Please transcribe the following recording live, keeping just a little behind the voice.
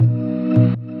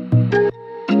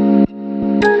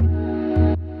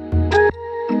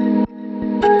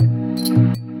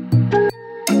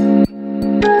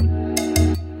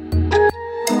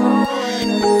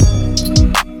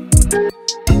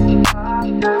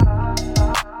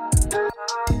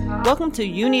Welcome to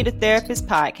You Need a Therapist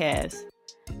podcast.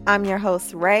 I'm your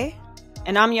host, Ray.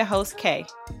 And I'm your host, Kay.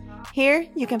 Here,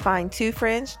 you can find two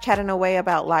friends chatting away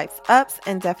about life's ups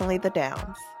and definitely the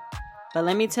downs. But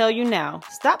let me tell you now,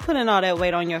 stop putting all that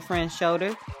weight on your friend's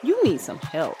shoulder. You need some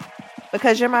help.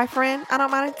 Because you're my friend, I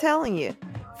don't mind telling you.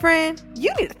 Friend,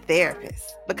 you need a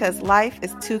therapist because life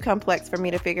is too complex for me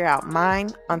to figure out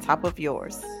mine on top of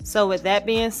yours. So with that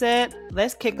being said,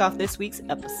 let's kick off this week's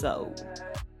episode.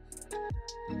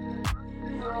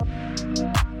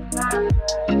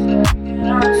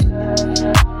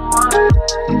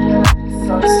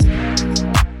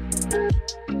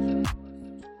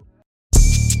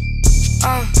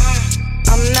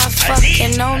 I'm not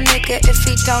fucking no nigga if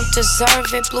he don't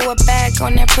deserve it. Blew a bag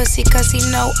on that pussy cause he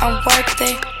know I'm worth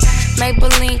it.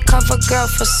 Maybelline cover girl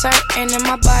for certain. And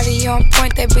my body on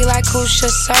point, they be like, who's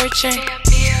just searching?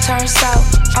 Turns out,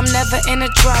 I'm never in a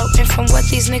drought. And from what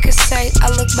these niggas say, I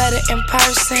look better in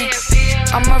person.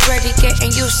 I'm already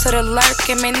getting used to the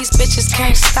lurking. Man, these bitches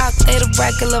can't stop, they the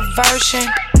regular version.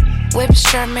 Whips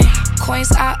German,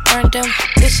 coins I earned them.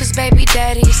 Bitches baby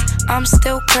daddies, I'm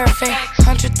still curving.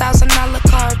 $100,000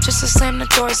 car just to slam the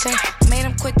doors in. Made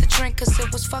him quit the drink cause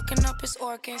it was fucking up his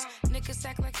organs. Niggas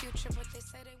act like Future but they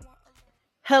say they want.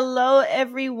 Hello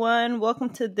everyone, welcome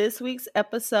to this week's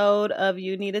episode of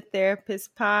You Need a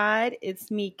Therapist pod. It's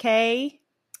me, Kay.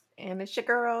 And it's your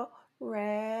girl,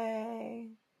 Ray.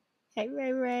 Hey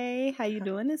Ray, how you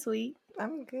doing this week?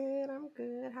 I'm good.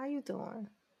 How you doing?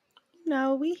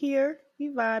 No, we here. We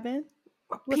vibing.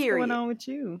 What's going on with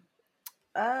you?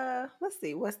 Let's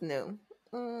see. What's new?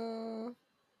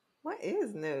 What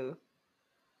is new?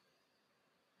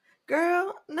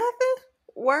 Girl, nothing.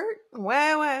 Work. What?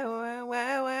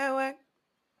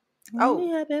 Oh.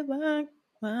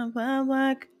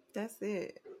 Work. That's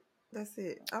it.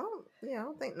 I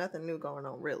don't think nothing new going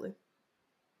on, really.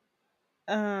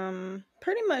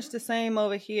 Pretty much the same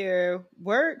over here.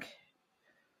 Work.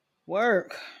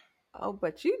 Oh,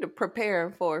 but you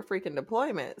preparing for a freaking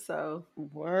deployment, so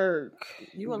work.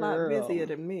 You a lot busier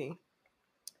than me.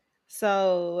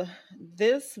 So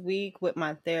this week with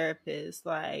my therapist,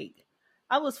 I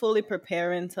was fully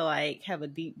preparing to have a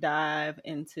deep dive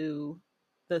into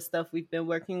the stuff we've been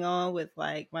working on with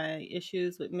my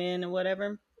issues with men and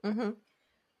whatever. Mm-hmm.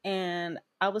 And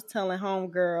I was telling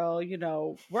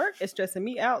homegirl, work is stressing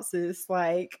me out, sis.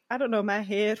 I don't know my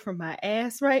head from my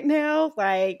ass right now.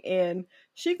 And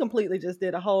she completely just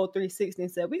did a whole 360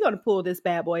 and said, we're going to pull this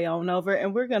bad boy on over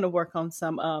and we're going to work on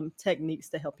some techniques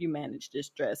to help you manage this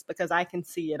stress because I can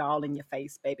see it all in your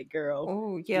face, baby girl.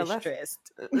 Oh, yeah. Let's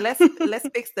let's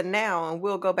fix the now and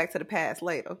we'll go back to the past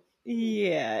later.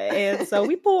 Yeah, and so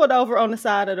we pulled over on the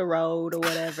side of the road or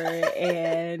whatever,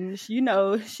 and she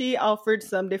offered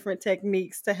some different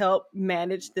techniques to help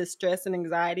manage the stress and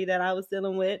anxiety that I was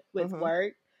dealing with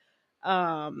work.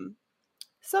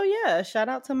 So yeah, shout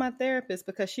out to my therapist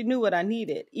because she knew what I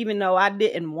needed, even though I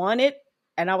didn't want it,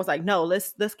 and I was like, no,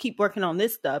 let's keep working on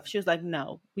this stuff. She was like,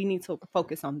 no, we need to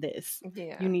focus on this.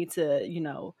 Yeah, you need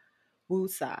to,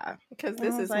 woosah, because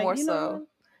this is more so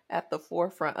at the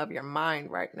forefront of your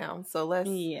mind right now. So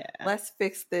let's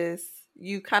fix this.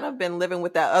 You kind of been living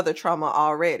with that other trauma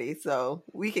already, so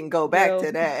we can go back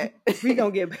to that. we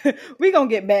gonna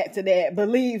get back to that,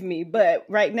 believe me. But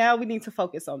right now we need to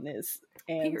focus on this.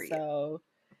 And period. So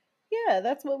yeah,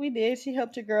 that's what we did. She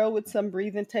helped your girl with some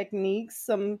breathing techniques,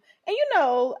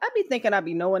 I be thinking I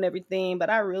be knowing everything, but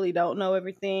I really don't know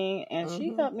everything. And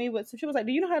she helped me with she was like,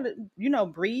 do you know how to,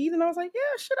 breathe? And I was like,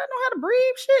 yeah, shit, I know how to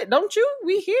breathe. Shit, don't you?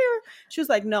 We here. She was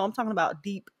like, no, I'm talking about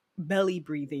deep belly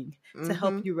breathing to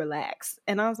help you relax.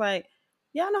 And I was like,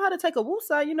 yeah, I know how to take a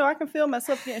woosah. I can feel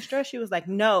myself getting stressed. She was like,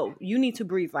 no, you need to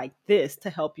breathe like this to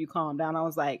help you calm down. I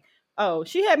was like, oh,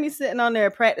 she had me sitting on there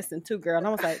practicing too, girl. And I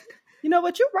was like, you know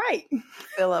what? You're right.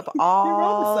 Fill up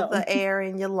all the air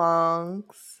in your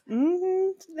lungs.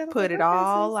 Put it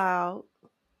all out.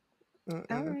 All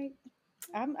right.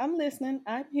 I'm listening.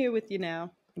 I'm here with you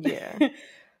now. Yeah.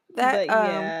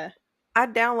 I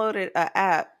downloaded an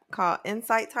app called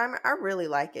Insight Timer. I really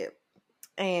like it.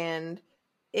 And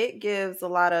it gives a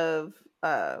lot of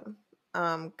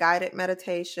guided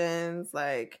meditations,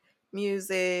 like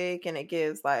music, and it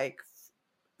gives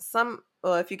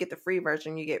if you get the free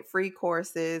version, you get free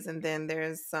courses, and then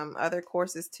there's some other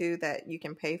courses too that you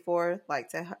can pay for,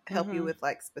 to help you with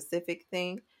specific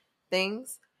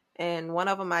things. And one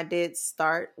of them I did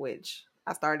start, which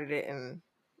I started it, and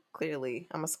clearly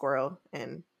I'm a squirrel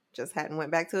and just hadn't went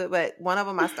back to it. But one of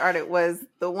them I started was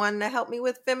the one that helped me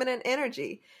with feminine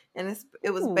energy, and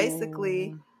it was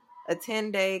basically a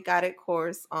 10-day guided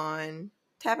course on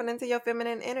tapping into your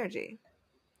feminine energy.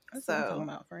 That's what I'm talking So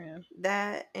about, friend.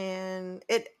 that, and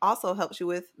it also helps you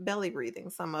with belly breathing.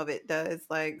 Some of it does,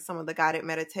 like some of the guided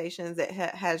meditations that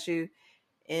has you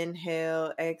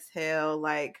inhale, exhale,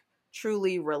 like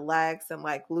truly relax and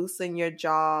like loosen your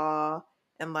jaw.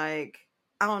 And like,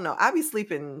 I don't know, I be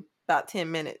sleeping about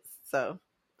 10 minutes, so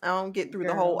I don't get through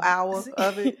the whole Girl. hour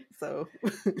of it. So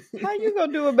How you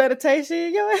gonna do a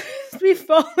meditation? Your ass be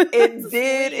falling it asleep.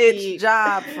 did its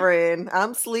job, friend.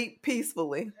 I'm sleep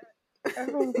peacefully.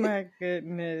 Oh my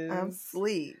goodness. I'm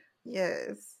sleep.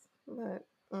 Yes. But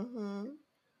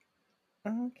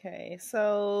Okay,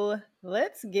 so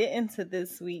let's get into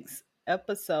this week's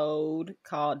episode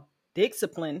called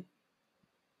Discipline.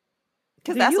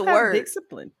 because Do that's you a have word.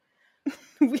 discipline?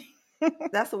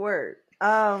 That's a word.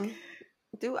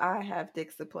 Do I have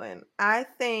discipline? I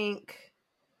think.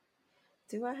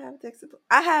 Do I have discipline?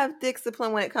 I have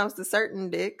discipline when it comes to certain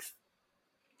dicks.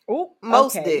 Oh,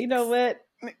 Most okay. dicks. You know what?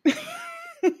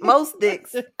 Most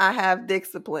dicks, I have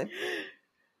discipline.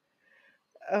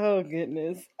 Oh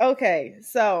goodness. Okay,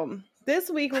 so this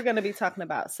week we're going to be talking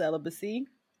about celibacy.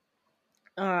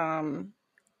 As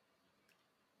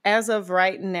of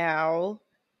right now,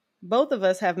 both of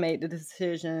us have made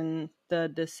the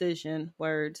decision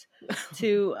words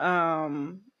to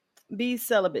be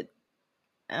celibate.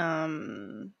 I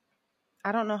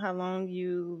don't know how long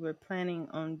you were planning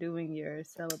on doing your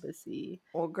celibacy.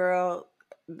 Well, girl,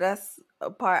 that's a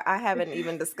part I haven't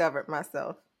even discovered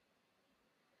myself.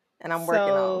 And I'm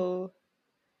working on.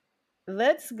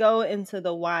 Let's go into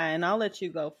the why, and I'll let you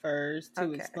go first to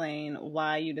Okay. explain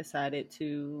why you decided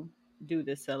to do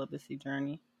this celibacy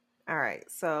journey. All right.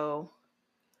 So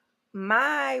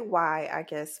my why, I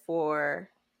guess, for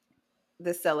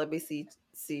the celibacy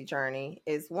journey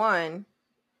is one,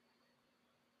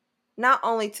 not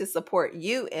only to support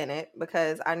you in it,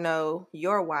 because I know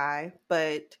your why,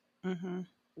 but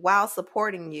while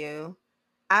supporting you,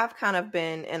 I've kind of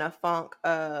been in a funk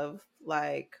of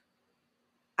like,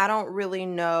 I don't really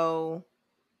know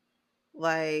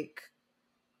like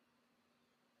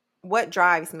what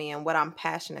drives me and what I'm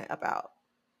passionate about.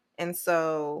 And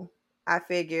so I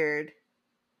figured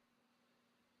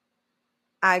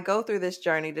I go through this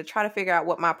journey to try to figure out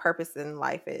what my purpose in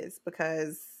life is,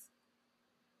 because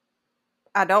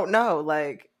I don't know.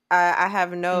 Like, I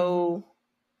have no,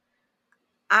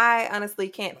 I honestly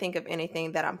can't think of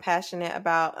anything that I'm passionate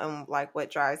about and like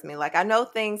what drives me. Like, I know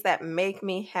things that make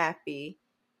me happy,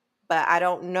 but I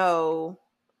don't know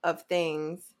of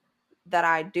things that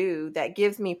I do that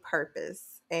gives me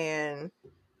purpose. And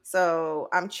so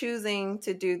I'm choosing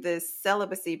to do this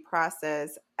celibacy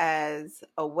process as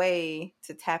a way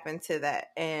to tap into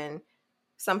that. And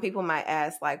some people might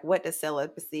ask, like, what does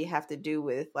celibacy have to do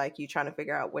with like you trying to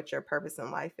figure out what your purpose in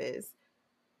life is?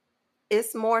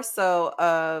 It's more so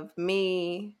of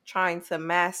me trying to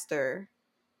master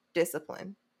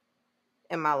discipline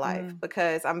in my life,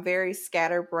 because I'm very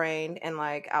scatterbrained, and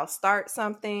like I'll start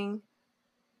something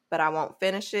but I won't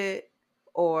finish it,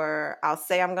 or I'll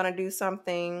say I'm going to do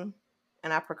something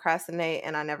and I procrastinate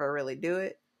and I never really do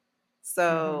it.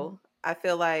 So I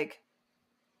feel like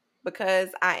because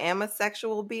I am a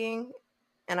sexual being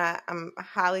and I'm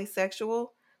highly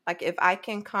sexual, like if I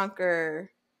can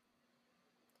conquer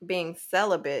being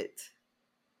celibate,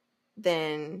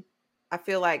 then I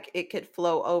feel like it could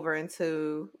flow over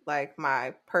into like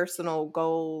my personal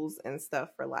goals and stuff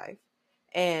for life.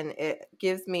 And it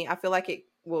gives me, I feel like it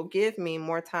will give me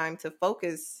more time to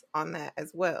focus on that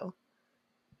as well.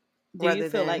 Do you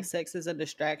feel like sex is a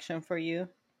distraction for you?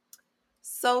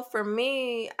 So for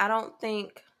me, I don't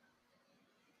think,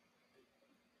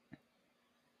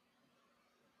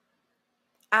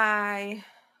 I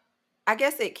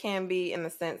guess it can be in the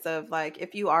sense of like,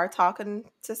 if you are talking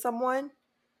to someone,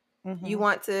 you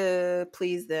want to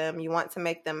please them, you want to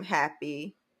make them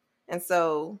happy. And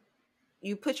so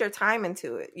you put your time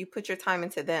into it. You put your time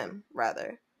into them,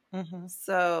 rather.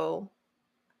 So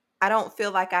I don't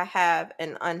feel like I have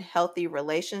an unhealthy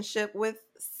relationship with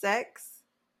sex.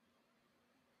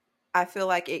 I feel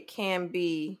like it can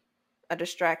be a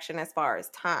distraction as far as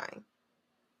time,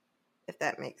 if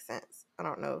that makes sense. I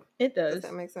don't know. It does. Does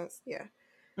that make sense? Yeah.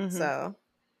 So,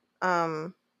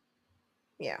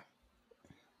 yeah.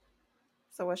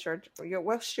 So what's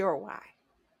your why?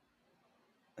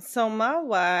 So my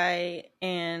why,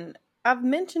 and I've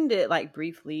mentioned it like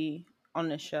briefly on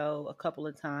the show a couple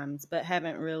of times, but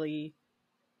haven't really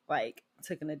like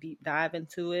taken a deep dive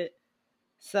into it.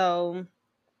 So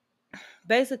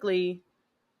basically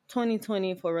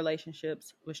 2020 for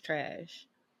relationships was trash.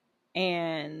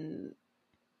 And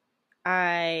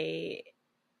I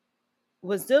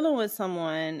was dealing with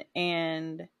someone,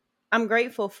 and I'm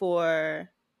grateful for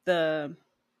the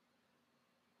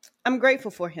I'm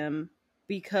grateful for him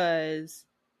because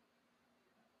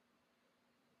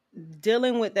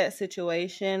dealing with that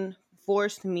situation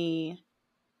forced me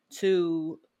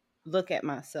to look at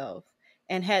myself.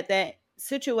 And had that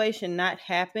situation not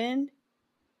happened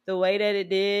the way that it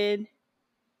did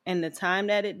and the time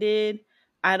that it did,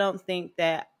 I don't think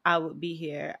that I would be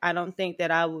here. I don't think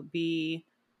that I would be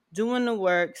doing the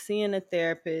work, seeing a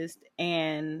therapist,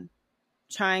 and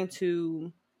trying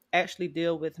to actually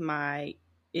deal with my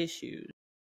issues.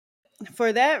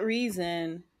 For that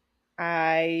reason,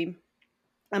 I'm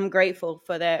grateful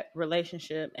for that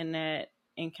relationship and that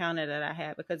encounter that I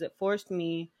had, because it forced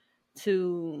me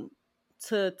to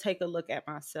take a look at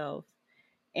myself.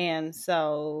 And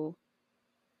so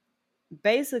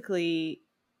basically,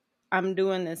 I'm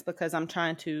doing this because I'm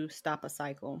trying to stop a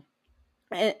cycle.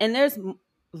 And there's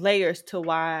layers to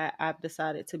why I've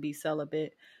decided to be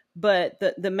celibate. But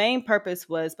the main purpose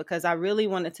was because I really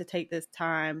wanted to take this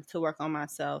time to work on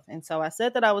myself. And so I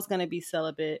said that I was going to be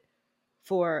celibate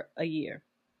for a year,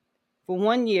 for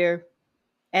 1 year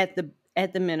at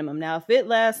the minimum. Now, if it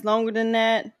lasts longer than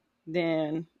that,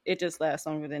 then it just lasts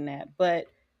longer than that. But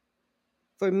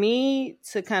for me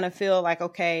to kind of feel like,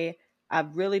 okay,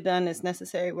 I've really done this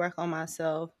necessary work on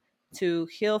myself to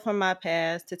heal from my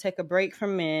past, to take a break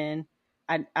from men,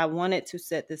 I wanted to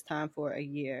set this time for a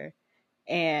year.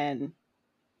 And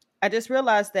I just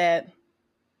realized that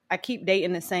I keep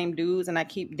dating the same dudes and I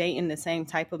keep dating the same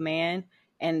type of man.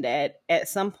 And that at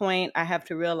some point I have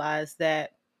to realize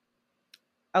that,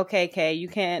 okay, Kay, you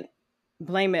can't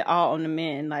blame it all on the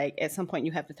men. Like, at some point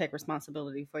you have to take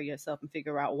responsibility for yourself and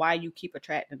figure out why you keep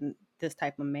attracting this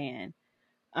type of man.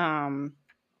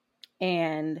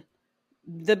 And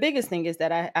the biggest thing is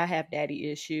that I have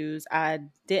daddy issues. I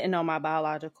didn't know my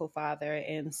biological father.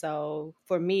 And so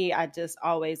for me, I just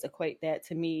always equate that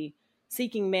to me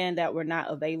seeking men that were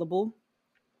not available.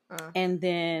 And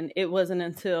then it wasn't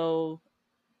until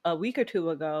a week or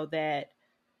two ago that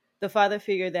the father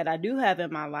figure that I do have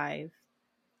in my life,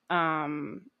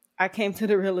 I came to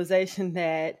the realization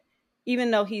that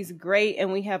even though he's great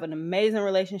and we have an amazing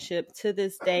relationship to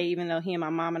this day, even though he and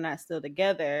my mom are not still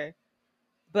together,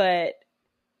 but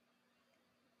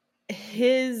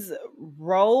his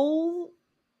role,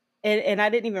 and I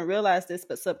didn't even realize this,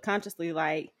 but subconsciously,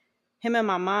 like, him and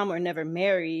my mom were never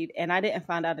married. And I didn't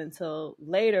find out until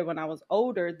later when I was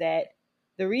older that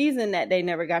the reason that they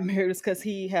never got married was because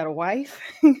he had a wife.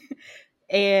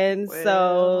 And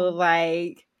so,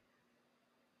 like,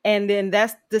 and then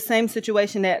that's the same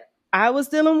situation that I was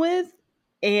dealing with.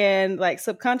 And like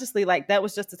subconsciously, like, that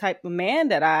was just the type of man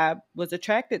that I was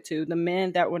attracted to, the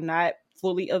men that were not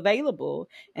fully available.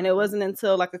 And it wasn't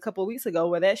until like a couple of weeks ago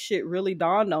where that shit really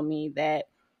dawned on me that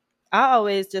I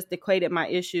always just equated my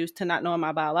issues to not knowing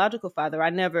my biological father.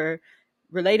 I never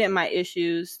related my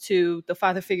issues to the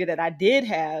father figure that I did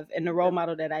have and the role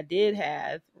model that I did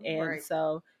have. And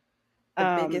so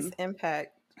the biggest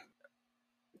impact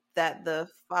that the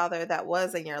father that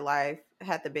was in your life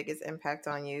had the biggest impact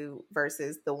on you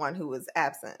versus the one who was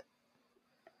absent.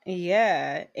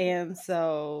 Yeah. And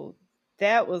so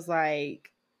that was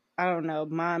like, I don't know,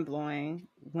 mind blowing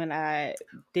when I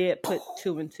did put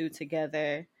 2 and 2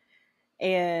 together.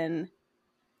 And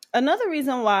another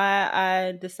reason why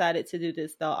I decided to do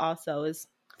this, though, also is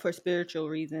for spiritual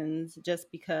reasons,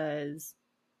 just because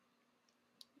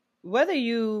whether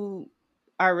you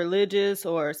are religious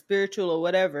or spiritual or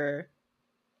whatever,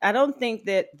 I don't think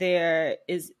that there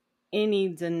is any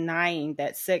denying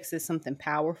that sex is something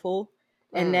powerful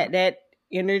and that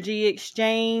energy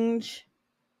exchange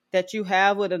that you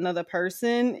have with another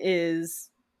person is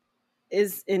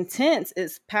intense,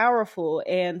 it's powerful.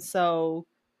 And so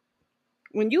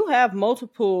when you have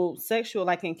multiple sexual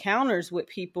like encounters with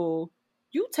people,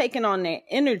 you taking on that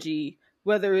energy,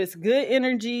 whether it's good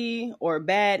energy or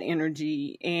bad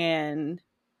energy. And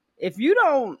if you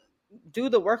don't do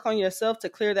the work on yourself to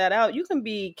clear that out, you can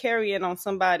be carrying on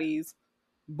somebody's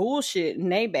bullshit and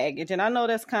they baggage. And I know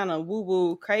that's kind of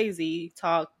woo-woo crazy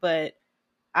talk, but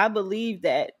I believe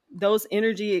that those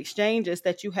energy exchanges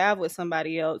that you have with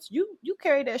somebody else, you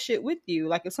carry that shit with you.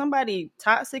 Like, if somebody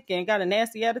toxic and got a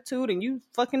nasty attitude and you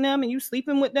fucking them and you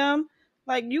sleeping with them,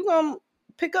 like, you gonna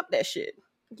pick up that shit,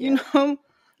 you know,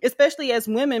 especially as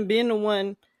women being the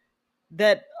one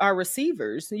that are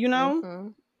receivers, you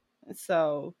know?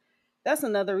 So that's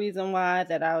another reason why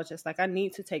that I was just like, I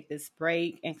need to take this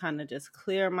break and kind of just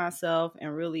clear myself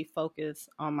and really focus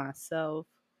on myself.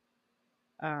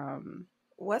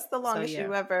 What's the longest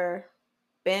you ever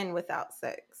been without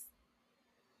sex?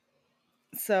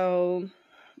 So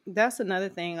that's another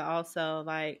thing also.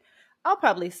 Like, I'll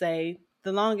probably say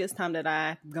the longest time that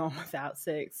I've gone without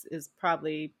sex is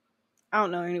probably, I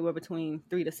don't know, anywhere between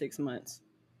 3 to 6 months.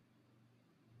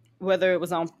 Whether it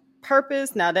was on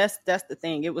purpose, now that's the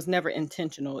thing. It was never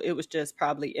intentional. It was just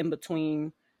probably in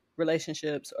between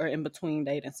relationships or in between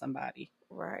dating somebody.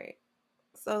 Right.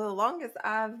 So the longest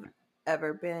I've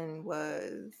ever been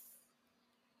was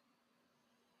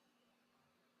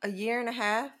a year and a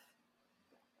half.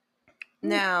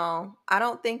 Now, I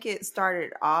don't think it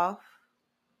started off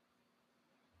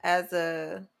as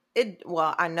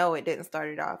I know it didn't start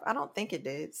it off. I don't think it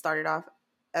did. It started off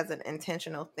as an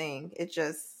intentional thing. It's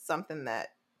just something that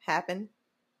happened.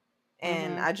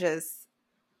 And I just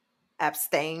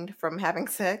abstained from having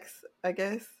sex, I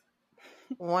guess.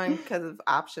 One, because of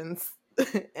options.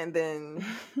 And then,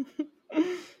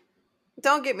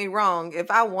 don't get me wrong.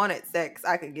 If I wanted sex,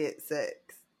 I could get sex.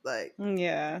 Like,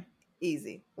 yeah.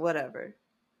 Easy. Whatever.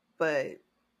 But,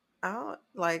 I don't,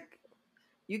 like,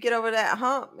 you get over that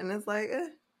hump and it's like,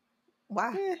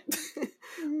 why?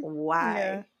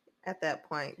 Why at that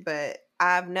point? But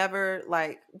I've never,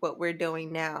 like, what we're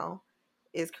doing now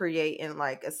is creating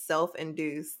like a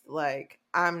self-induced, like,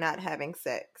 I'm not having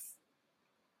sex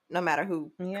no matter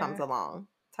who comes along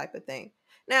type of thing.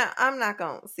 Now, I'm not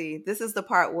going to see, this is the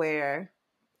part where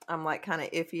I'm like kind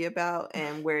of iffy about,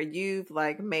 and where you've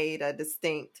like made a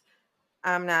distinct,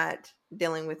 I'm not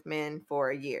dealing with men for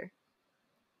a year.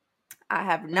 I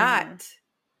have not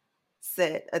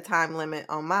set a time limit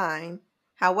on mine.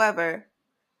 However,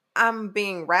 I'm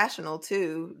being rational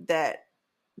too, that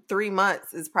 3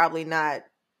 months is probably not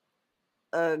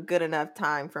a good enough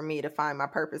time for me to find my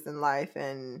purpose in life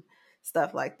and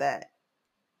stuff like that.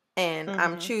 And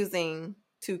I'm choosing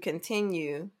to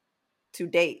continue to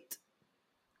date.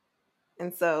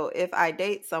 And so if I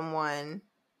date someone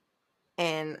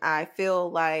and I feel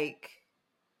like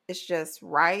it's just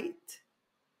right,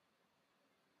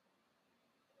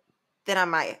 then I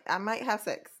might have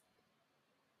sex.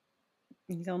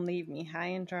 You gonna leave me high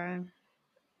and dry?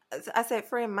 I said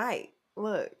friend might.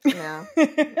 Look, now.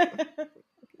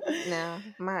 Now,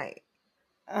 might.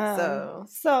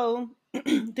 So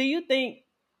do you think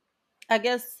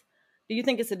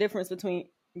it's a difference between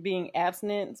being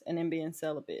abstinent and then being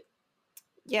celibate?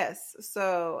 Yes.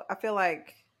 So I feel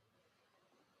like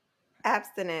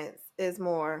abstinence is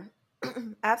more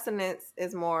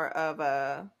of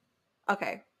a,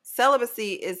 okay,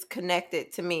 celibacy is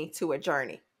connected to me to a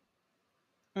journey.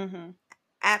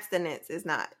 Abstinence is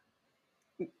not.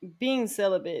 Being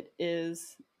celibate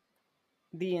is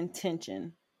the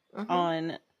intention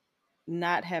on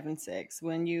not having sex.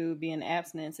 When you be in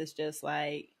abstinence, it's just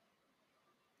like,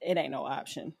 it ain't no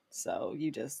option. So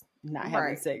you just not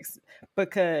having sex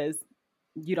because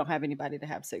you don't have anybody to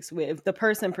have sex with. If the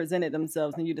person presented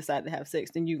themselves and you decide to have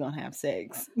sex, then you're going to have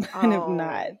sex. And if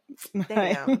not,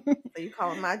 damn. So you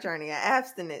calling my journey an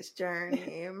abstinence journey?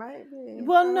 It might be.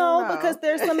 Well, no, because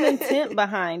there's some intent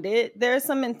behind it. There's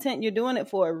some intent. You're doing it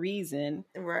for a reason.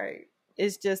 Right.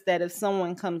 It's just that if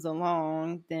someone comes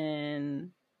along,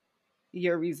 then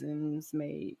your reasons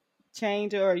may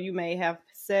change, or you may have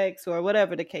sex, or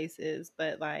whatever the case is.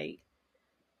 But like,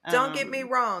 don't get me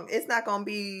wrong, it's not gonna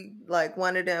be like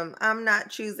one of them. I'm not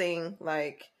choosing,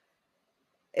 like,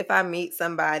 if I meet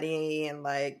somebody and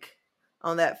like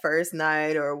on that first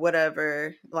night or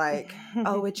whatever, like,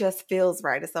 oh, it just feels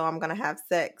right, so I'm gonna have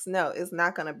sex. No, it's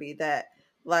not gonna be that.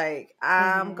 Like,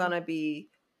 I'm gonna be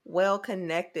well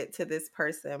connected to this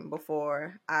person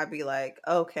before I be like,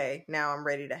 okay, now I'm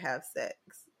ready to have sex.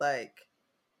 Like,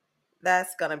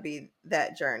 that's gonna be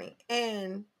that journey.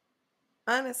 And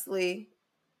honestly,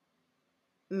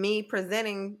 me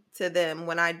presenting to them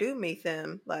when I do meet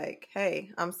them, like,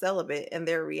 hey, I'm celibate, and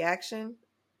their reaction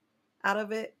out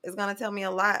of it is going to tell me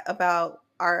a lot about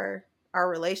our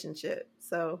relationship.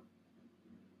 So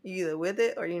you either with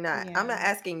it or you're not. I'm not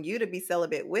asking you to be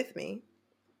celibate with me,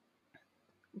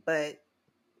 but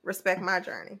respect my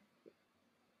journey.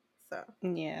 So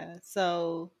yeah.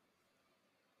 So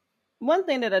one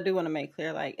thing that I do want to make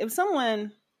clear, like, if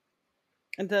someone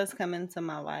does come into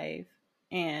my life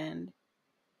and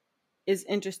is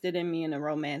interested in me in a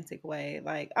romantic way,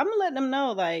 like, I'm gonna let them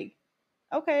know, like,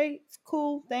 okay, it's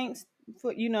cool, thanks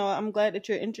for, I'm glad that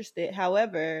you're interested.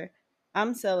 However,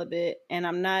 I'm celibate and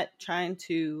I'm not trying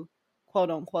to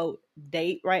quote unquote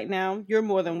date right now. You're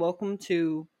more than welcome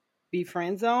to be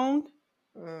friend zoned.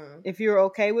 If you're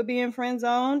okay with being friend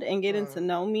zoned and getting to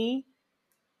know me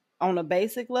on a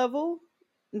basic level,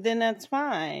 then that's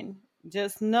fine.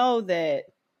 Just know that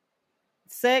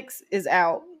sex is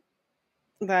out.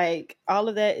 Like, all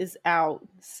of that is out.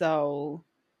 So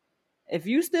if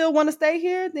you still want to stay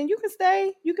here, then you can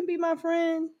stay. You can be my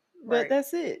friend. But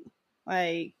that's it.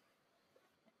 Like,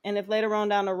 And if later on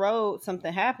down the road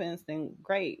something happens, then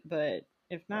great. But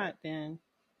if not, then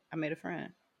I made a friend.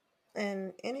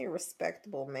 And any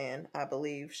respectable man, I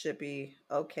believe, should be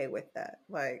okay with that.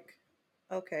 Like,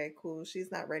 okay, cool.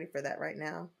 She's not ready for that right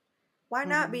now. Why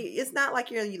not be? It's not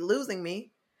like you're losing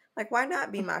me. Like, why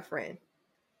not be my friend?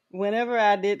 Whenever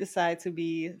I did decide to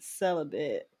be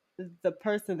celibate, the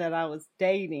person that I was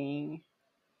dating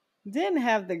didn't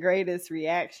have the greatest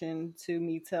reaction to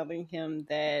me telling him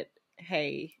that,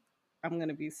 hey, I'm going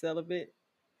to be celibate.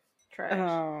 Trash.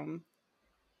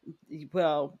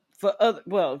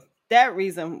 That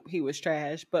reason he was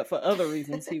trash, but for other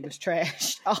reasons he was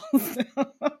trash also.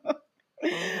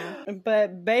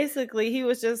 But basically he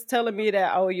was just telling me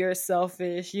that, oh, you're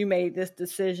selfish, you made this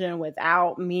decision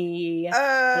without me,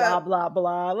 blah blah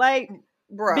blah. Like,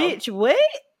 bro, bitch, what?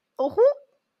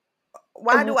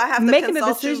 Why do I have to making a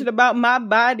decision about my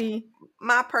body,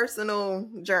 my personal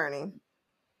journey?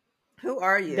 Who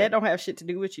are you? That don't have shit to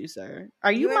do with you, sir.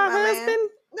 Are you my husband? Man.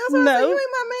 That's what I said. You ain't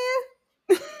my man.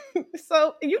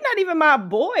 So you're not even my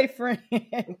boyfriend.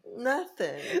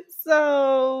 Nothing.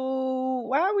 So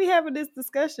why are we having this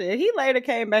discussion? He later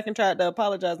came back and tried to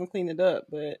apologize and clean it up,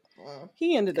 but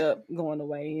he ended up going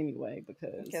away anyway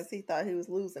because he thought he was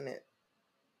losing it.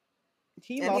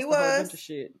 He lost a whole bunch of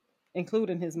shit,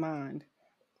 including his mind.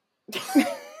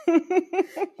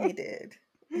 He did.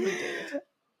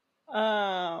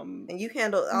 And you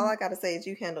handled. All I gotta say is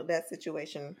you handled that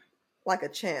situation like a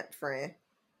champ, friend.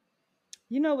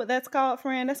 You know what that's called,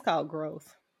 friend? That's called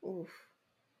growth. Oof.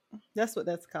 That's what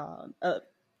that's called.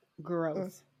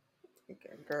 Growth.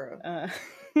 Okay, girl.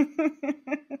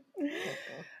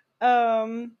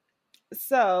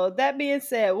 So that being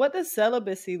said, what does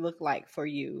celibacy look like for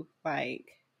you?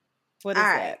 Like, what is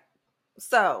that?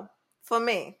 So for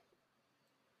me,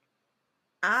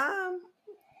 I'm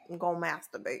gonna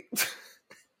masturbate.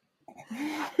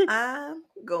 I'm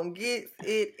gonna get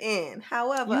it in.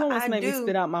 However, you almost made me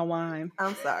spit out my wine.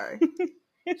 I'm sorry.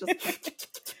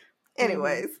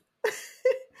 Anyways,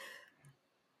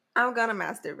 I'm gonna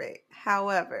masturbate.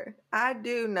 However, I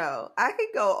do know I could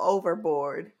go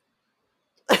overboard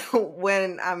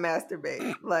when I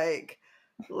masturbate. Like,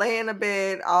 lay in a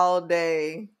bed all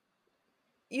day.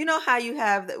 You know how you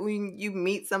have that when you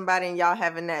meet somebody and y'all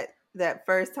having that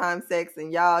first time sex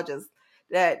and y'all just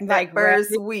that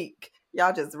first week,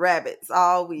 y'all just rabbits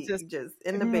all week, just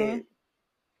in the bed.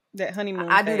 That honeymoon.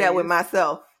 I do that with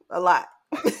myself a lot.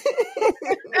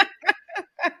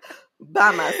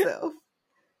 By myself.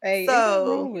 Hey, so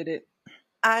wrong with it.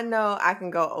 I know I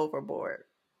can go overboard.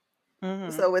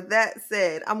 So with that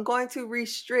said, I'm going to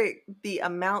restrict the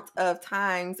amount of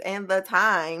times and the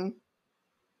time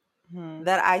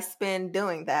that I spend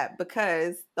doing that,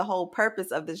 because the whole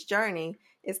purpose of this journey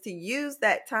is to use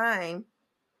that time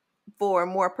for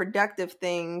more productive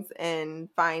things and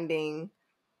finding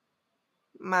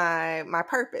my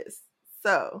purpose.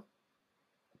 So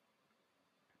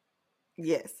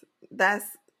yes,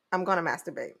 I'm going to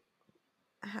masturbate.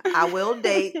 I will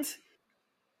date.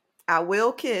 I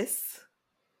will kiss.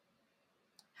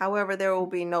 However, there will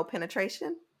be no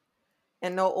penetration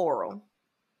and no oral.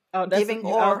 Oh, that's giving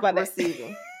or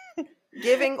receiving.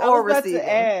 Giving or receiving.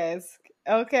 To ask.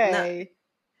 Okay. No.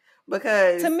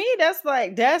 Because to me, that's if I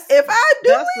do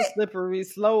that's the slippery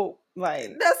slope.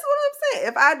 Like, that's what I'm saying.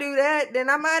 If I do that, then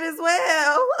I might as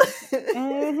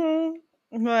well.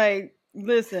 Like,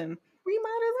 listen. We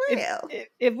might as well.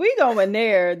 If we go in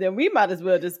there, then we might as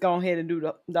well just go ahead and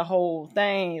do the whole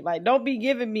thing. Like, don't be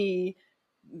giving me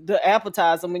the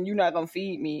appetizer when you're not gonna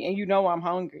feed me and you know I'm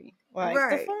hungry. Like,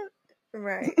 right.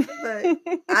 Right. But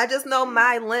I just know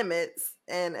my limits,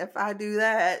 and if I do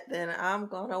that, then I'm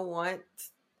gonna want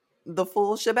the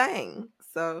full shebang.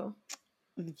 So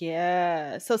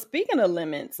yeah. So speaking of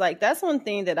limits, like, that's one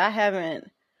thing that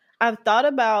I've thought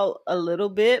about a little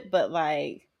bit, but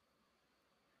like,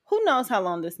 who knows how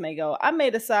long this may go. I may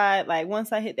decide, like,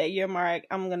 once I hit that year mark,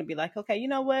 I'm gonna be like, okay, you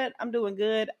know what? I'm doing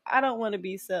good. I don't want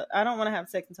to have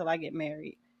sex until I get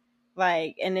married.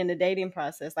 Like, and in the dating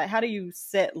process, like, how do you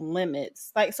set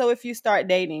limits? Like, so if you start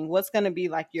dating, what's going to be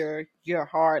like your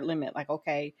hard limit? Like,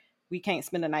 okay, we can't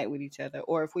spend a night with each other.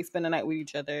 Or if we spend a night with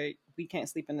each other, we can't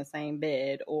sleep in the same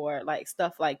bed, or like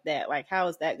stuff like that. Like, how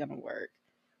is that going to work?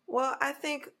 Well, I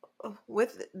think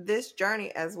with this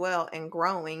journey as well, and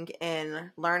growing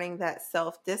and learning that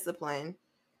self-discipline,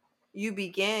 you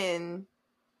begin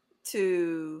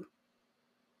to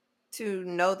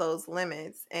know those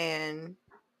limits. And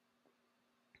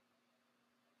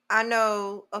I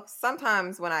know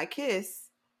sometimes when I kiss,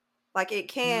 like, it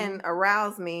can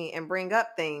arouse me and bring up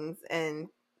things, and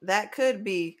that could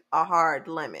be a hard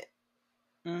limit.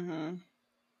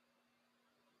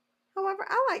 However,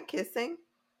 I like kissing.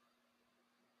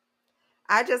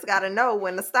 I just gotta know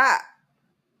when to stop.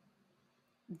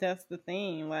 That's the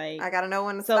thing. Like, I gotta know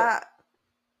when to stop.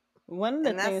 One of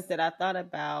the things that I thought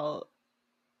about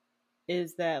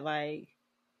is that, like,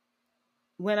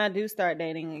 when I do start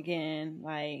dating again,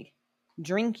 like,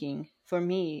 drinking for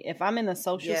me, if I'm in a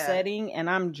social setting and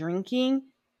I'm drinking,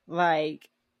 like,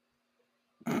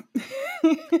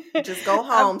 just go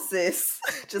home, sis.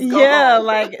 Just go home.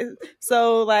 Like,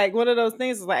 so, like, one of those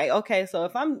things is like, okay, so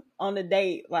if I'm on a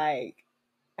date, like,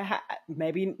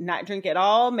 maybe not drink at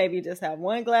all, maybe just have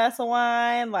one glass of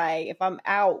wine. Like, if I'm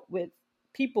out with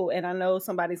people and I know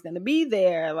somebody's going to be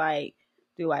there, like,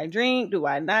 do I drink? Do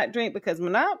I not drink? Because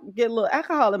when I get a little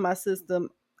alcohol in my system,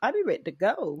 I be ready to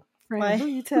go. Friend, like, who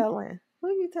you telling? Who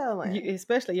you telling?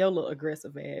 Especially your little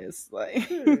aggressive ass.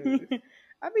 Like,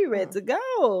 I be ready to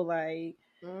go. Like,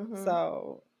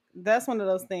 so that's one of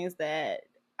those things that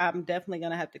I'm definitely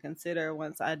going to have to consider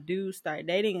once I do start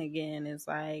dating again, is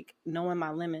like knowing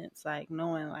my limits, like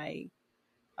knowing like,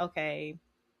 okay,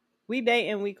 we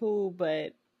dating, we cool,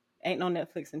 but ain't no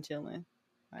Netflix and chilling.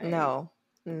 Like, no.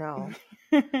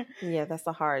 Yeah, that's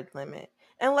a hard limit.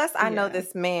 Unless I know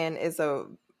this man is a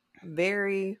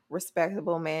very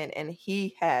respectable man and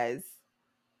he has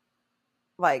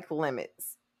like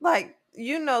limits. Like,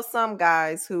 you know, some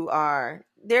guys who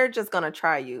they're just going to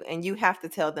try you and you have to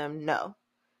tell them no.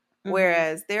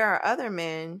 Whereas there are other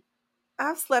men,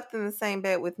 I've slept in the same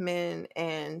bed with men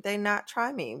and they not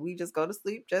try me. We just go to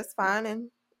sleep just fine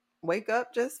and wake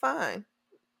up just fine.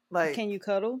 Like, can you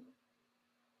cuddle?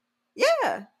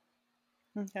 Yeah.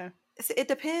 Okay. It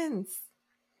depends.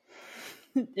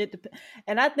 It depends.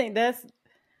 And I think that's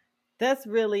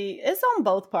really, it's on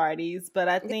both parties, but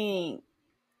I think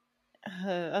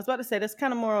I was about to say that's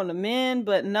kind of more on the men,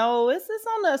 but no, it's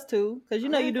on us too, because you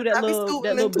know you do that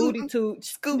little booty toot,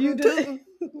 scooting, tooting.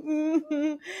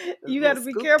 You got to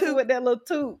be careful toot with that little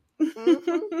toot.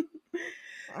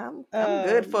 I'm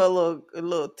good for a little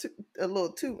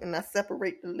toot, and I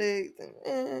separate the legs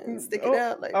and stick it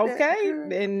out like that. Okay,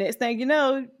 and next thing you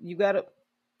know, you gotta.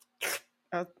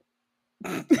 What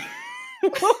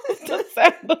was the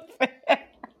sound effect?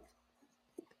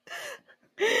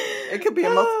 It could be a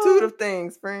multitude of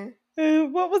things, friend.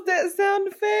 What was that sound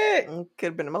effect? It could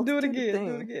have been a multitude of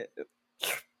things. Do it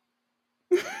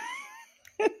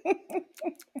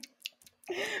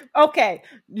again. Okay,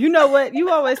 you know what? You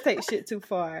always take shit too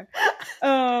far.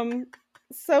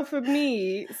 So for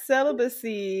me,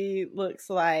 celibacy looks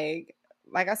like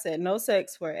I said, no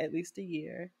sex for at least a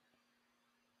year.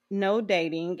 No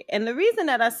dating. And the reason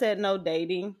that I said no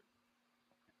dating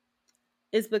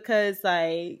is because,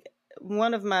 like,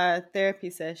 one of my therapy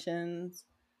sessions,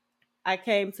 I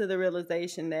came to the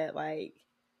realization that, like,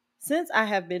 since I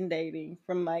have been dating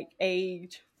from like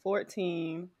age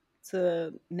 14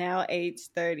 to now age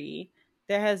 30,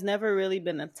 there has never really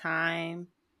been a time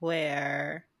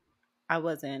where I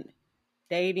wasn't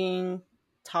dating,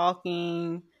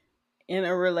 talking, in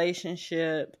a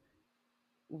relationship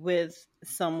with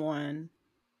someone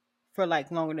for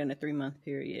like longer than a 3-month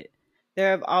period.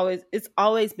 It's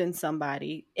always been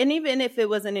somebody. And even if it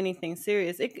wasn't anything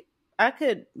serious, I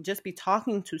could just be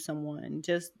talking to someone,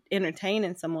 just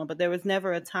entertaining someone, but there was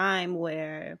never a time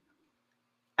where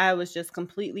I was just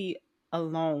completely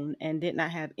alone and did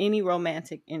not have any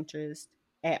romantic interest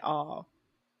at all.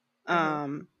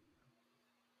 And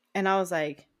I was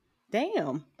like,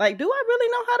 damn, like, do I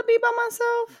really know how to be by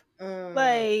myself?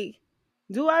 Like,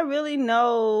 do I really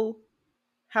know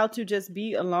how to just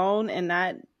be alone and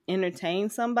not entertain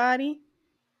somebody?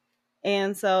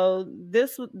 And so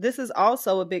this is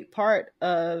also a big part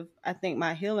of, I think,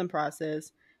 my healing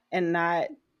process, and not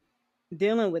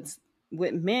dealing with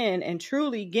men and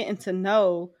truly getting to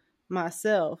know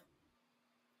myself.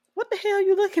 What the hell are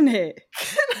you looking at?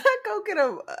 Can I go get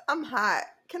I'm hot.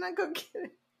 Can I go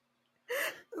get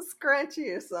a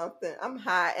scrunchie or something? I'm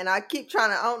hot and I keep trying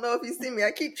to, I don't know if you see me,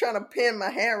 I keep trying to pin my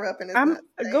hair up and it's not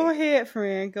staying. Go ahead,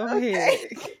 friend. Go ahead.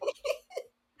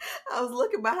 I was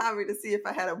looking behind me to see if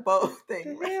I had a bow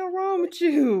thing. What the hell wrong with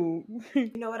you?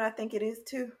 You know what I think it is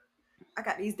too? I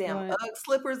got these damn Ugg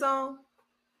slippers on.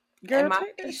 Girl, and my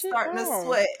feet starting to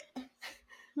sweat.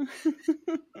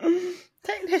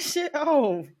 Take that shit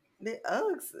off. The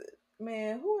Uggs,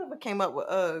 man, whoever came up with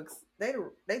Uggs, they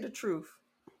the truth.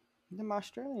 Them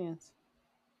Australians.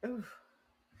 Oof.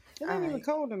 It ain't even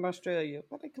cold in Australia.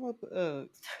 Why they come up with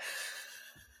Uggs?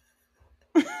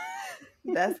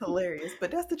 That's hilarious,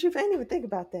 but that's the truth. I didn't even think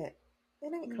about that.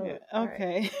 It ain't cold. Yeah,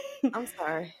 okay. Right. I'm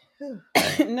sorry.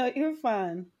 No, you're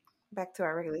fine. Back to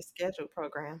our regularly scheduled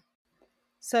program.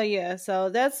 So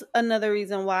that's another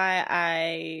reason why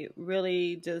I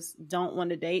really just don't want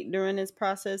to date during this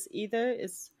process either.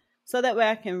 Is so that way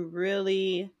I can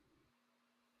really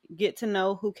get to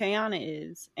know who Kayana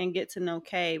is and get to know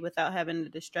Kay without having the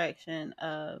distraction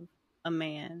of a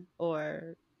man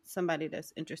or somebody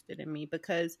that's interested in me.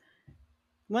 Because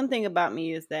one thing about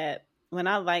me is that when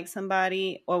I like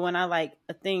somebody or when I like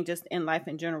a thing just in life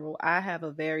in general, I have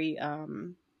a very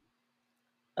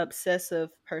obsessive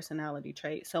personality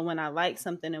trait. So when I like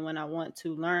something and when I want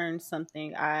to learn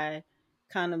something, I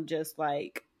kind of just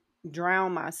like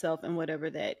drown myself in whatever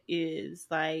that is.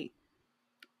 Like,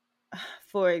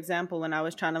 for example, when I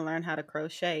was trying to learn how to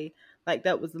crochet, like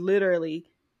that was literally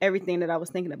everything that I was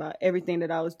thinking about, everything that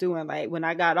I was doing. Like when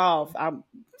I got off, I'm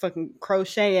fucking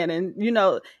crocheting and,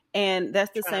 and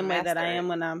that's the same way that I am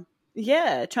when I'm,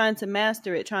 trying to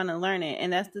master it, trying to learn it.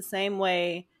 And that's the same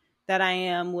way that I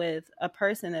am with a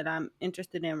person that I'm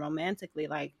interested in romantically.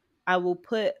 Like I will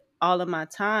put all of my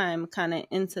time kind of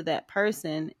into that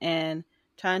person and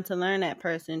trying to learn that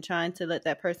person, trying to let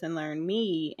that person learn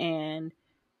me. And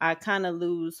I kind of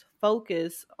lose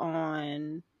focus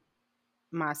on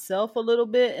myself a little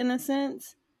bit in a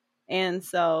sense. And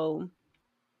so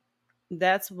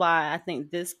that's why I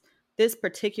think this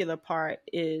particular part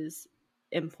is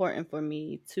important for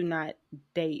me to not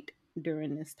date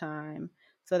during this time,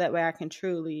 so that way I can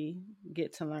truly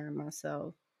get to learn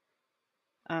myself.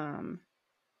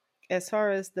 As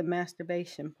far as the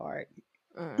masturbation part,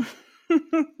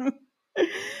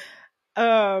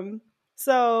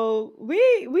 so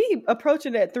we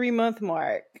approaching that 3-month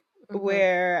mark,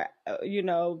 where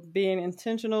being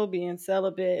intentional, being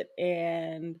celibate,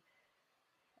 and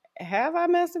have I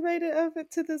masturbated up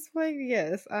to this point?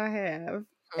 Yes, I have.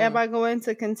 Am I going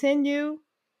to continue?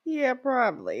 Yeah,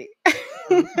 probably.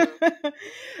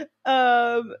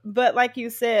 But like you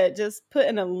said, just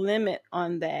putting a limit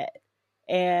on that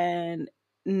and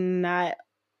not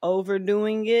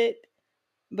overdoing it,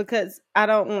 because I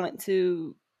don't want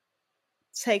to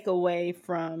take away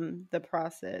from the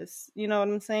process. You know what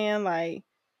I'm saying? Like,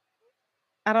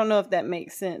 I don't know if that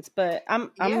makes sense, but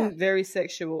I'm very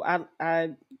sexual.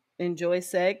 I enjoy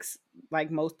sex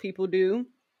like most people do.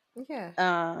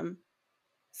 Yeah.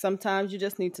 Sometimes you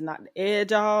just need to knock the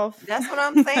edge off. That's what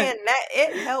I'm saying. That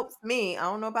it helps me. I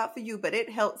don't know about for you, but it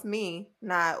helps me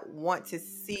not want to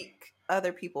seek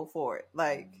other people for it.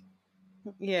 Like,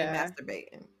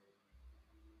 masturbating.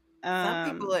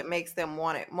 Some people, it makes them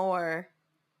want it more.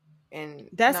 And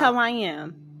that's how I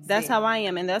am. That's how I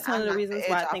am. And that's one of the reasons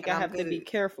why I think I have to be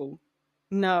careful.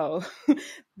 No,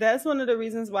 that's one of the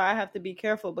reasons why I have to be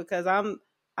careful, because I'm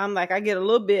like, I get a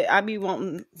little bit, I be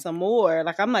wanting some more.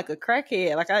 Like, I'm like a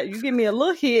crackhead. Like, you give me a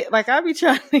little hit, like I be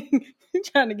trying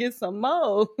to get some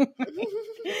more.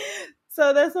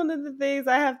 So that's one of the things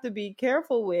I have to be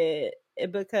careful with,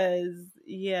 because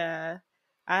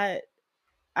I'd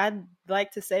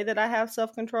like to say that I have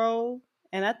self-control,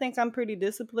 and I think I'm pretty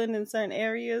disciplined in certain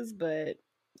areas, but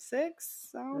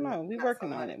sex, I don't know. We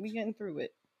working on it. We getting through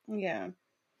it. Yeah.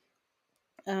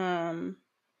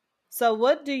 So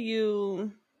what do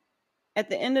you, at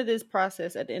the end of this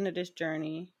process, at the end of this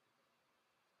journey,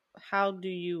 how do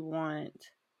you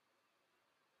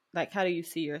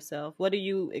see yourself? What do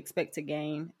you expect to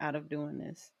gain out of doing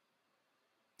this?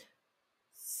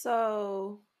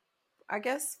 So, I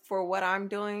guess for what I'm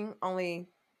doing, only,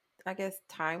 I guess,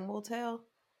 time will tell.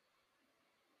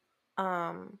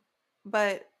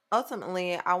 But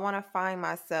ultimately, I want to find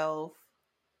myself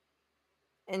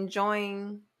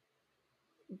enjoying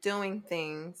doing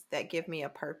things that give me a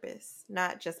purpose,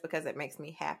 not just because it makes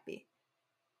me happy.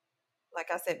 Like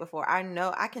I said before, I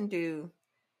know I can do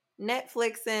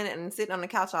Netflixing and sitting on the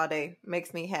couch all day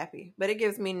makes me happy, but it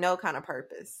gives me no kind of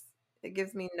purpose. It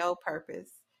gives me no purpose.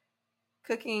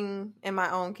 Cooking in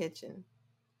my own kitchen,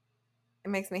 it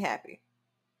makes me happy.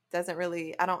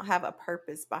 I don't have a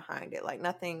purpose behind it. Like,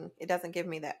 nothing, it doesn't give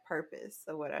me that purpose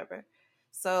or whatever.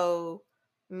 So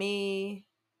me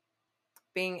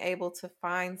being able to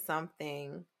find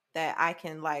something that I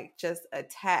can like just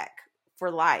attack for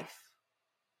life.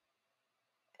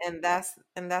 And that's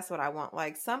what I want.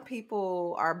 Like, some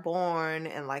people are born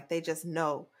and like they just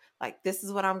know, like, this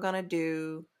is what I'm going to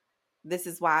do. This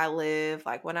is why I live.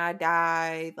 Like, when I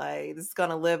die, like, this is going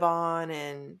to live on,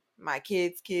 and my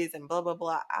kids and blah, blah,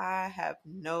 blah. I have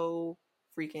no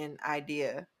freaking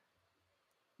idea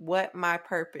what my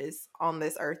purpose on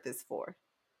this earth is for.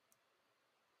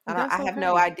 I have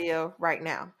no idea right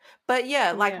now. But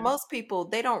like most people,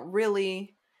 they don't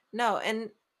really know.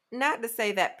 And not to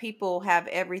say that people have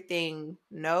everything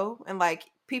know. And like,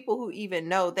 people who even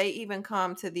know, they even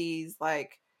come to these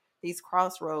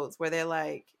crossroads where they're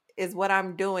like, is what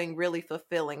I'm doing really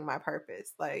fulfilling my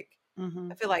purpose? Like,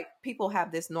 I feel like people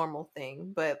have this normal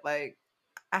thing, but like,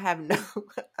 I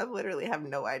literally have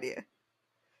no idea.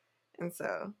 And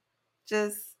so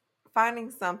just finding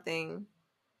something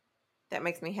that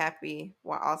makes me happy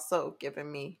while also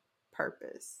giving me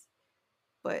purpose.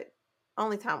 But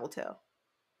only time will tell.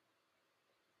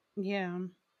 Yeah.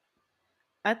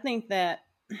 I think that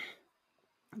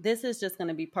this is just going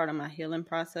to be part of my healing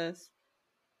process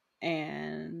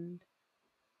and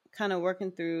kind of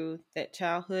working through that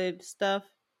childhood stuff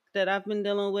that I've been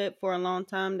dealing with for a long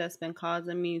time that's been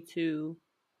causing me to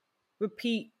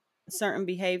repeat certain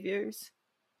behaviors.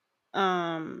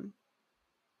 It's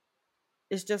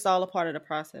just all a part of the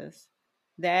process.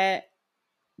 That,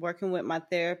 working with my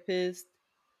therapist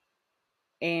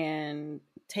and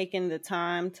taking the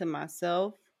time to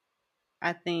myself,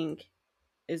 I think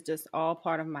is just all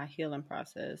part of my healing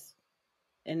process.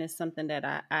 And it's something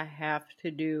that I have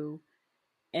to do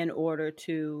in order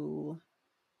to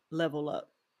level up,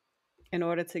 in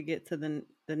order to get to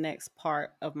the next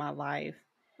part of my life,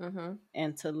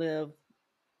 and to live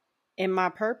in my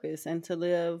purpose and to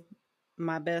live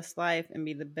my best life and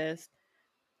be the best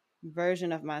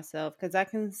version of myself. Because I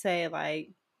can say, like,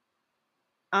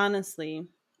 honestly,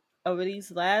 over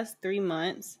these last 3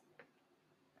 months,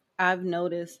 I've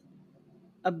noticed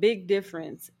a big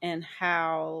difference in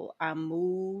how I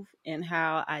move and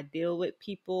how I deal with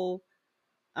people.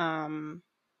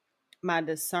 My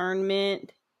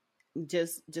discernment,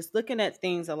 just looking at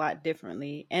things a lot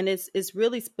differently, and it's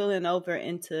really spilling over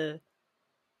into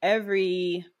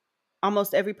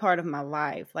almost every part of my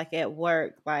life, like at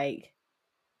work, like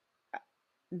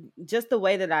just the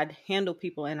way that I handle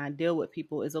people and I deal with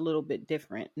people is a little bit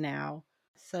different now.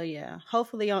 So yeah,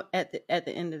 hopefully at the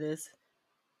end of this,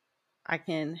 I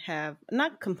can have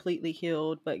not completely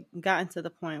healed, but gotten to the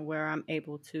point where I'm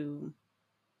able to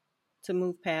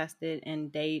move past it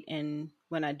and date, and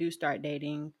when I do start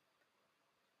dating,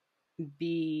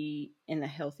 be in a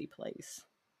healthy place.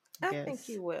 I think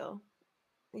you will.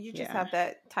 You just have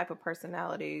that type of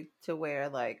personality to where,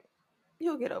 like,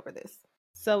 you'll get over this.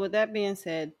 So with that being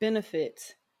said,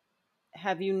 benefits.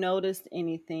 Have you noticed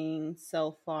anything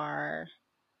so far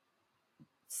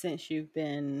since you've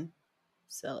been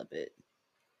celibate?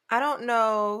 I don't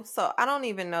know. So I don't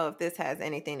even know if this has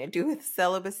anything to do with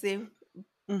celibacy,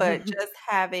 but just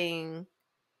having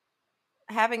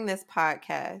this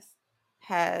podcast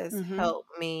has helped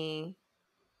me,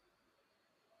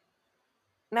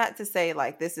 not to say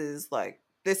like this is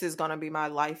going to be my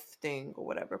life thing or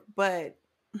whatever, but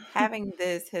having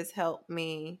this has helped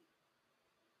me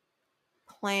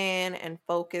plan and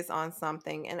focus on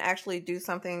something and actually do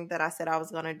something that I said I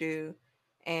was going to do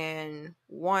and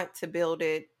want to build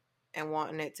it and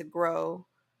wanting it to grow,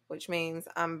 which means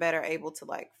I'm better able to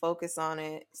like focus on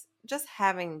it. Just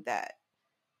having that,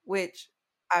 which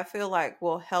I feel like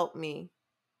will help me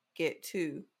get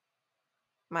to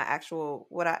my actual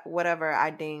whatever I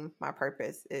deem my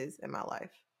purpose is in my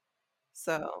life.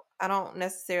 So I don't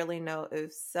necessarily know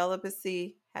if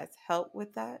celibacy has helped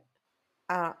with that.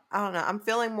 I don't know. I'm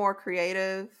feeling more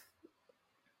creative.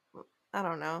 I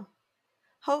don't know.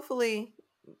 Hopefully,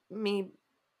 me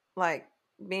like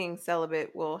being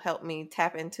celibate will help me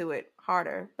tap into it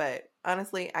harder. But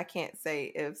honestly, I can't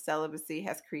say if celibacy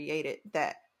has created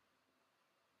that.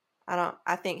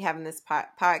 I think having this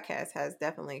podcast has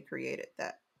definitely created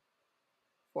that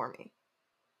for me.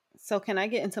 So can I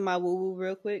get into my woo-woo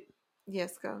real quick?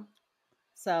 Yes, go.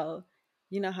 So,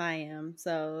 you know how I am.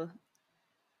 So,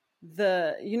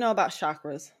 you know about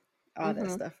chakras, all that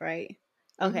stuff, right?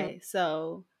 Okay,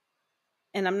 so,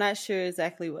 and I'm not sure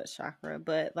exactly what chakra,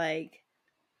 but like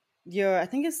I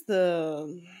think it's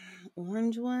the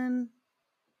orange one.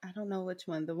 I don't know which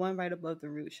one. The one right above the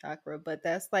root chakra, but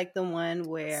that's like the one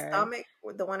where stomach,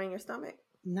 the one in your stomach.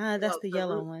 Nah, that's the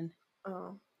yellow root. one.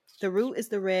 Oh, the root is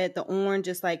the red. The orange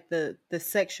is like the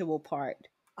sexual part.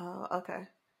 Oh, okay.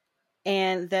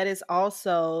 And that is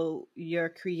also your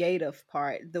creative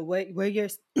part. The way where your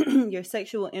your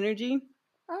sexual energy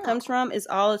comes from is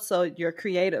also your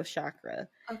creative chakra.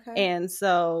 Okay. And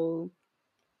so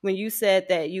when you said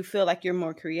that you feel like you're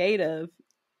more creative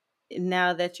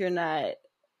now that you're not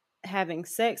having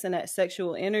sex, and that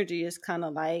sexual energy is kind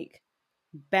of like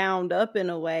bound up in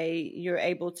a way, you're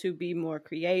able to be more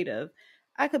creative.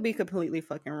 I could be completely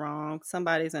fucking wrong.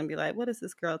 Somebody's gonna be like, what is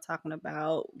this girl talking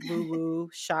about? Woo woo,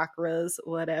 chakras,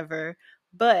 whatever.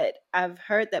 But I've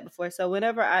heard that before. So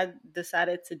whenever I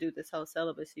decided to do this whole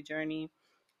celibacy journey,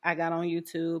 I got on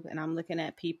YouTube and I'm looking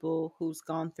at people who's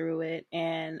gone through it.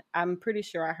 And I'm pretty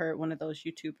sure I heard one of those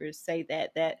YouTubers say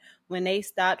that when they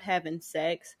stopped having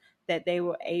sex, that they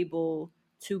were able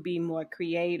to be more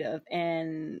creative.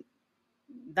 And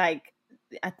like,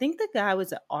 I think the guy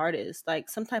was an artist, like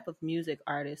some type of music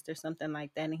artist or something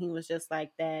like that. And he was just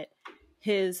like that.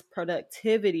 His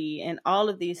productivity and all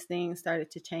of these things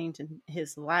started to change in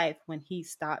his life when he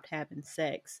stopped having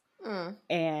sex.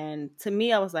 And to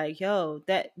me, I was like, yo,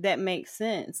 that makes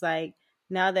sense. Like,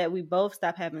 now that we both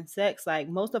stopped having sex, like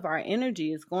most of our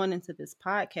energy is going into this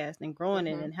podcast and growing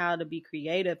it and how to be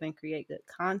creative and create good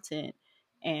content.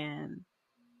 And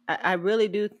I really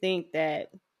do think that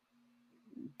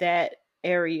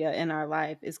area in our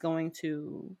life is going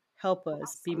to help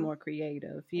us be more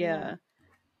creative. Yeah.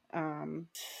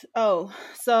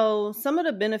 So some of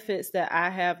the benefits that I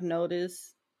have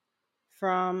noticed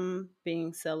from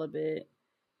being celibate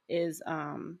is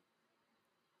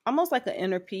almost like an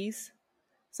inner peace.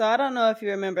 So I don't know if you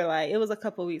remember, like it was a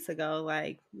couple weeks ago,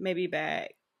 like maybe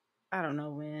back, I don't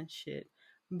know when, shit.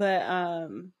 But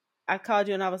I called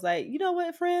you and I was like, you know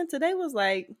what, friend, today was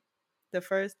like the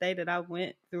first day that I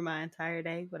went through my entire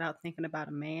day without thinking about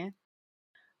a man.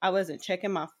 I wasn't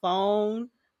checking my phone,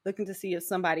 looking to see if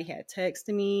somebody had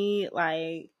texted me.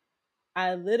 Like,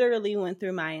 I literally went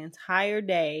through my entire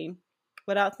day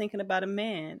without thinking about a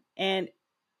man. And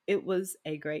it was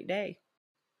a great day.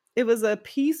 It was a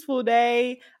peaceful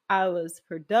day. I was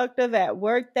productive at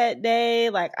work that day.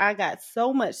 Like, I got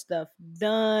so much stuff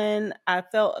done. I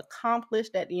felt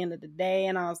accomplished at the end of the day.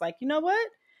 And I was like, you know what?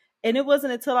 And it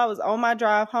wasn't until I was on my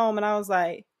drive home and I was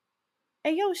like,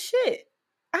 hey, yo, shit,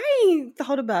 I ain't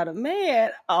thought about a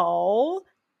man all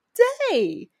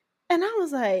day. And I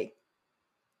was like,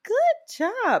 good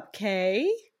job,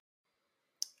 Kay.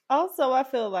 Also, I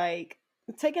feel like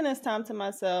taking this time to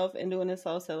myself and doing this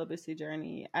whole celibacy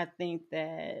journey, I think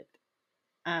that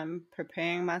I'm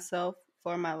preparing myself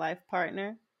for my life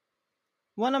partner.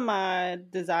 One of my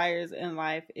desires in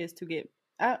life is to get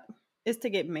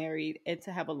married and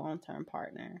to have a long-term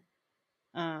partner.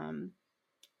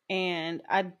 And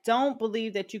I don't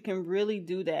believe that you can really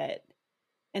do that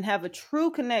and have a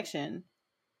true connection,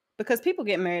 because people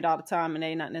get married all the time and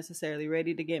they're not necessarily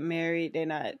ready to get married. They're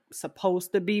not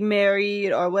supposed to be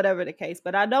married or whatever the case.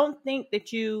 But I don't think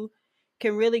that you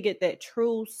can really get that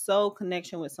true soul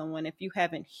connection with someone if you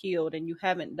haven't healed and you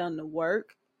haven't done the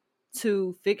work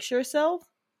to fix yourself.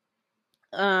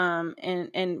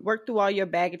 And work through all your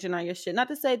baggage and all your shit. Not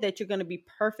to say that you're going to be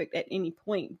perfect at any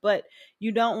point, but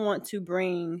you don't want to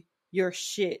bring your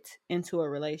shit into a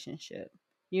relationship,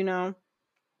 you know?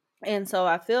 And so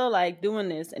I feel like doing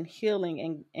this and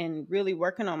healing and really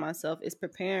working on myself is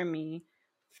preparing me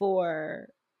for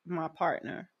my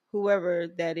partner, whoever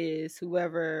that is,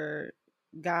 whoever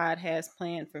God has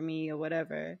planned for me or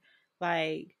whatever.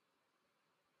 Like,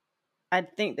 I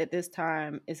think that this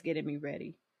time is getting me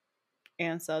ready.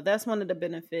 And so that's one of the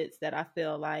benefits that I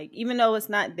feel like, even though it's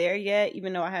not there yet,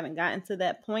 even though I haven't gotten to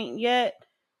that point yet,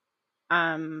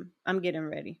 I'm getting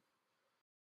ready.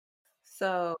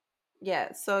 So,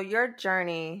 yeah, so your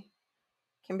journey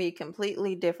can be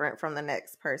completely different from the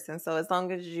next person. So as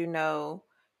long as you know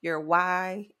your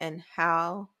why and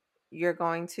how you're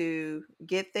going to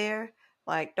get there,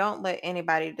 like, don't let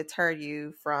anybody deter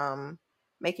you from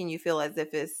making you feel as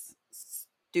if it's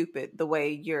stupid the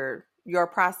way your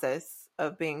process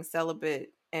of being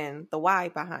celibate and the why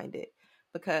behind it.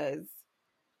 Because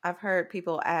I've heard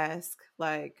people ask,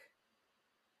 like,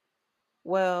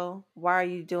 well, why are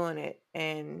you doing it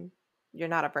and you're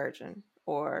not a virgin,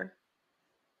 or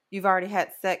you've already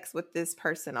had sex with this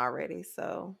person already,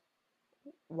 so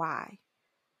why?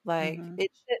 Like, it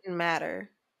shouldn't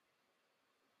matter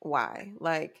why.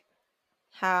 Like,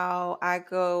 how I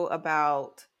go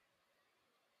about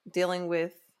dealing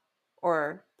with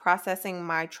or processing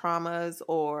my traumas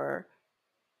or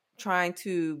trying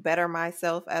to better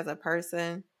myself as a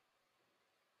person,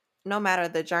 no matter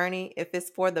the journey, if it's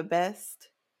for the best,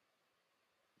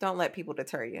 don't let people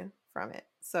deter you from it.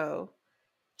 So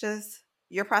just,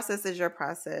 your process is your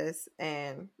process,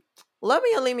 and love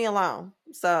me or leave me alone.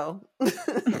 So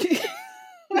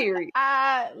period.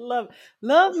 I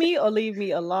love me or leave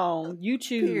me alone. You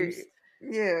choose.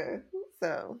 Period. Yeah.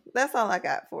 So that's all I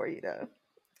got for you, though.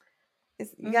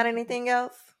 You got anything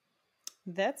else?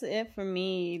 That's it for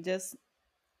me. Just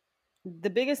the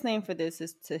biggest thing for this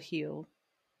is to heal.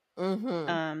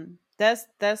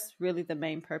 That's really the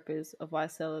main purpose of why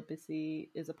celibacy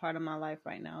is a part of my life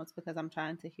right now. It's because I'm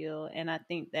trying to heal, and I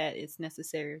think that it's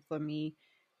necessary for me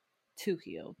to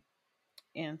heal.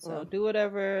 And so do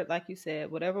whatever, like you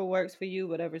said, whatever works for you,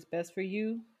 whatever's best for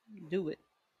you, do it.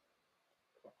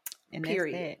 And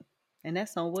period. That's that. And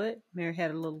that's on what? Mary Had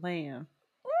a Little Lamb.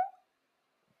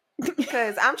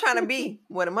 Because I'm trying to be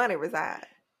where the money resides.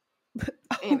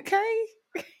 Okay.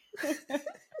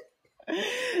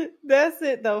 That's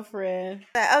it though, friend.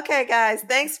 Okay, guys,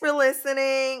 thanks for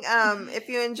listening. If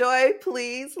you enjoy,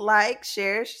 please like,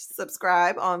 share,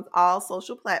 subscribe on all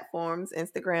social platforms: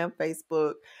 Instagram,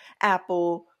 Facebook,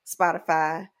 Apple,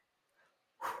 Spotify,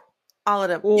 all of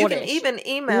them. You can even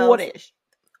email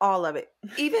all of it.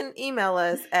 Even email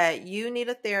us at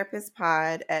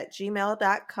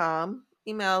youneedatherapistpod@gmail.com.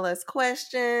 Email us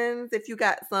questions. If you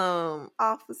got some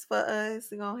offers for us,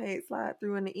 go ahead, slide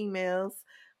through in the emails.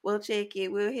 We'll check it.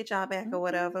 We'll hit y'all back or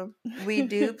whatever. We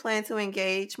do plan to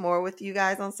engage more with you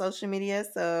guys on social media,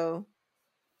 so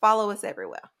follow us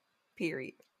everywhere.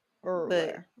 Period.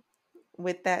 But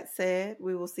with that said,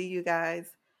 we will see you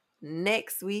guys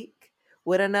next week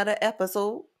with another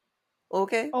episode.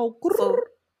 Okay? So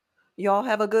y'all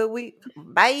have a good week.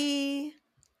 Bye.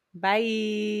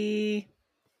 Bye.